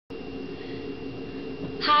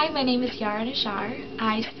Hi, my name is Yara Najjar.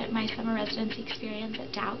 I spent my summer residency experience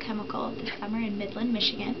at Dow Chemical this summer in Midland,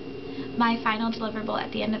 Michigan. My final deliverable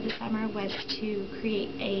at the end of the summer was to create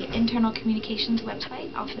an internal communications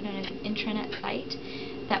website, also known as an intranet site,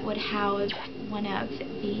 that would house one of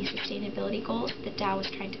the sustainability goals that Dow was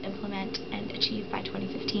trying to implement and achieve by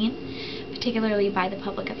 2015, particularly by the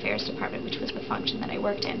Public Affairs Department, which was the function that I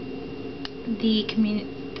worked in. The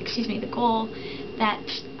goal that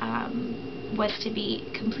was to be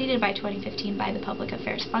completed by 2015 by the Public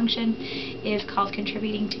Affairs function is called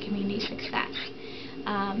Contributing to Community Success.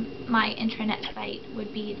 My intranet site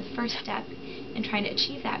would be the first step in trying to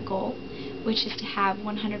achieve that goal, which is to have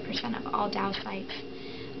 100% of all Dow sites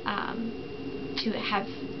to have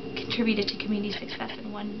contributed to community success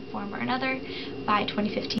in one form or another by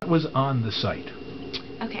 2015. What was on the site?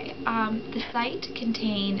 Okay, the site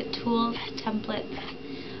contained tools, templates,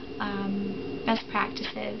 best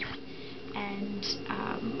practices, and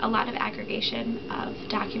a lot of aggregation of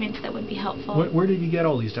documents that would be helpful. Where did you get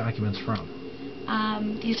all these documents from?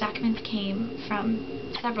 These documents came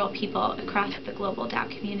from several people across the global Dow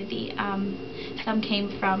community. Some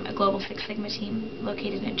came from a global Six Sigma team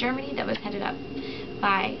located in Germany that was headed up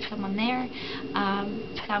by someone there.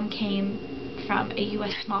 Some came from a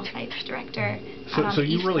U.S. small sites director. So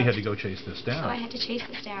you really had to go chase this down. So I had to chase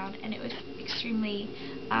this down, and it was extremely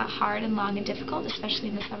hard and long and difficult, especially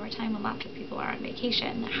in the summertime when lots of people are on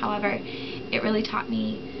vacation. However, it really taught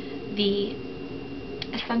me the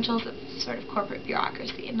essentials of sort of corporate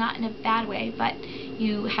bureaucracy, and not in a bad way, but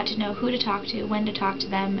you had to know who to talk to, when to talk to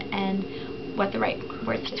them, and what the right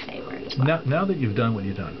words to say were as well. Now that you've done what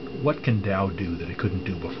you've done, what can Dow do that it couldn't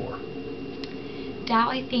do before? Dow,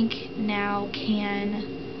 I think, now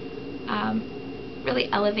can really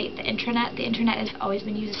elevate the intranet. The intranet has always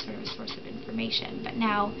been used as sort of a source of information, but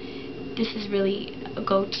now this is really a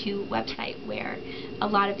go-to website where a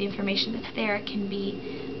lot of the information that's there can be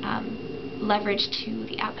leveraged to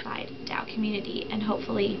the outside Dow community, and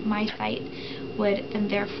hopefully my site would then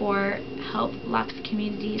therefore help lots of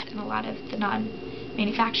communities and a lot of the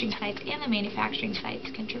non-manufacturing sites and the manufacturing sites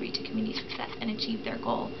contribute to community success and achieve their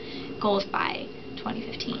goals by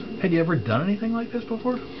 2015. Had you ever done anything like this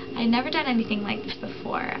before? I'd never done anything like this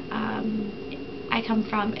before. I come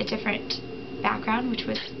from a different background, which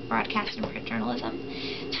was broadcast and print journalism.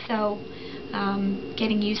 So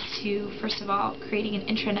getting used to, first of all, creating an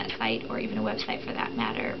intranet site, or even a website for that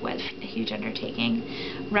matter, was a huge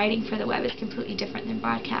undertaking. Writing for the web is completely different than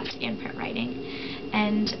broadcast and print writing.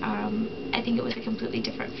 And I think it was a completely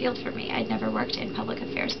different field for me. I'd never worked in public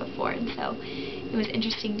affairs before, and so it was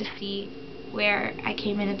interesting to see where I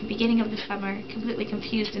came in at the beginning of the summer completely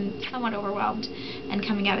confused and somewhat overwhelmed, and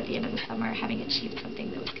coming out at the end of the summer having achieved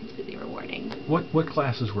something that was completely rewarding. What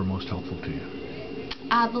classes were most helpful to you?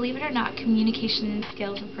 Believe it or not, communication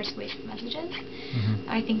skills and persuasive messages.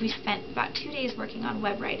 I think we spent about 2 days working on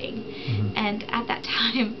web writing, and at that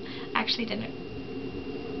time I actually didn't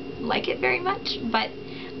like it very much, but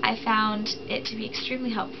I found it to be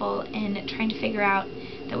extremely helpful in trying to figure out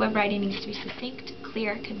that web writing needs to be succinct,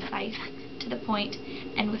 clear, concise, to the point,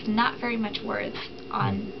 and with not very much words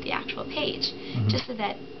on the actual page, just so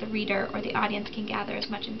that the reader or the audience can gather as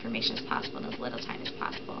much information as possible in as little time as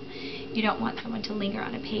possible. You don't want someone to linger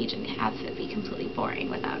on a page and have it be completely boring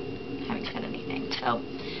without having said anything. So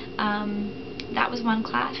that was one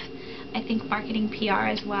class. I think marketing PR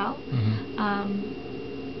as well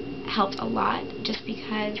helped a lot, just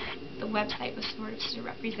because the website was sort of to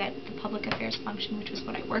represent the public affairs function, which was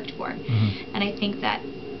what I worked for. And I think that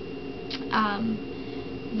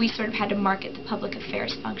we sort of had to market the public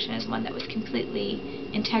affairs function as one that was completely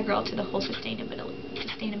integral to the whole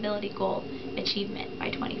sustainability goal achievement by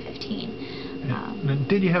 2015.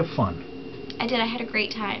 Did you have fun? I did. I had a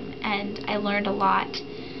great time, and I learned a lot,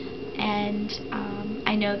 and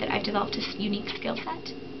I know that I've developed a unique skill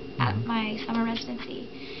set at my summer residency,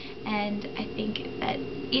 and I think that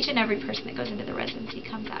each and every person that goes into the residency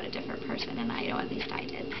comes out a different person, and I know at least I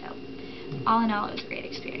did. So all in all, it was a great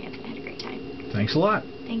experience, and I had a great time. Thanks a lot.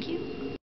 Thank you.